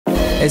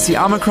As the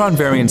Omicron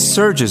variant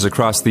surges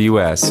across the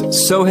U.S.,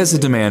 so has the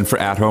demand for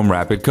at-home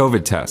rapid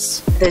COVID tests.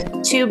 The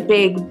two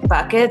big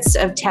buckets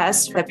of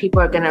tests that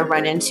people are going to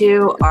run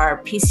into are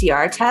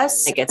PCR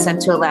tests. They get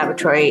sent to a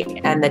laboratory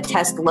and the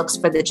test looks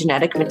for the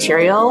genetic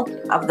material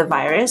of the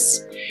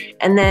virus.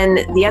 And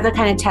then the other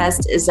kind of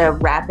test is a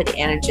rapid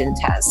antigen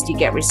test. You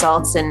get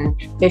results in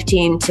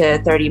 15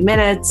 to 30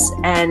 minutes,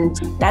 and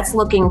that's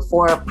looking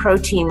for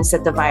proteins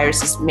that the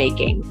virus is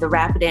making. The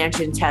rapid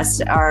antigen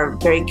tests are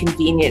very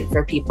convenient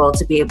for people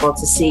to be able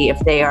to see if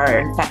they are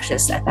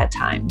infectious at that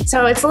time.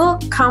 So it's a little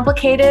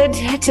complicated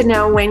to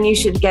know when you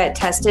should get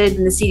tested.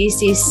 And the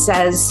CDC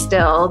says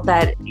still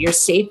that your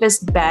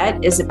safest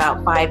bet is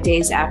about 5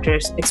 days after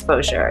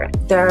exposure.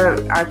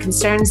 There are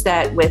concerns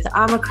that with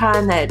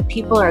Omicron that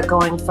people are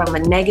going from a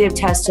negative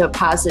test to a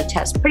positive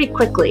test pretty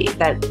quickly,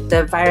 that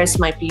the virus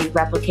might be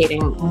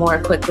replicating more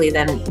quickly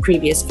than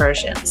previous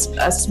versions.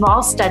 A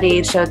small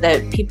study showed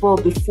that people,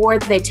 before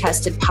they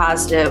tested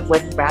positive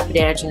with rapid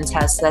antigen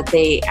tests, that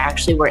they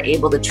actually were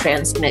able to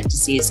transmit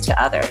disease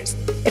to others.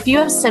 If you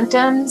have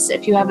symptoms,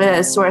 if you have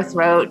a sore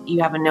throat, you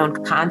have a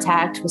known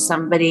contact with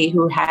somebody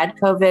who had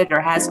COVID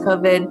or has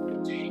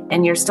COVID,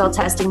 and you're still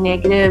testing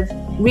negative,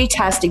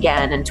 retest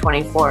again in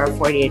 24 or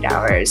 48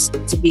 hours.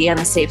 To be on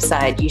the safe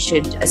side, you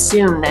should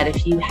assume that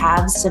if you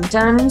have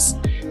symptoms,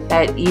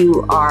 that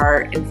you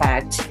are in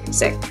fact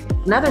sick.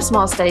 Another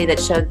small study that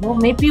showed, well,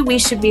 maybe we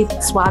should be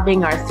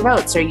swabbing our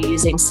throats or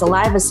using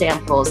saliva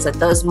samples, that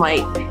those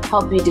might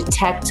help you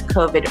detect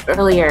COVID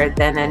earlier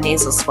than a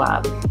nasal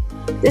swab.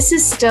 This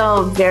is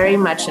still very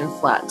much in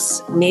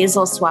flux.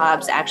 Nasal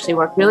swabs actually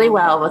work really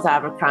well with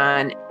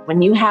Omicron.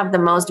 When you have the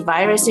most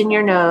virus in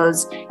your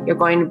nose, you're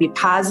going to be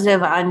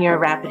positive on your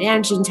rapid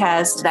antigen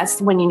test.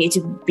 That's when you need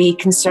to be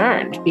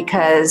concerned,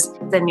 because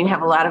then you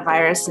have a lot of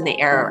virus in the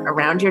air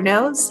around your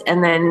nose,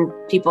 and then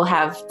people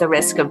have the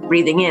risk of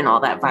breathing in all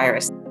that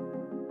virus.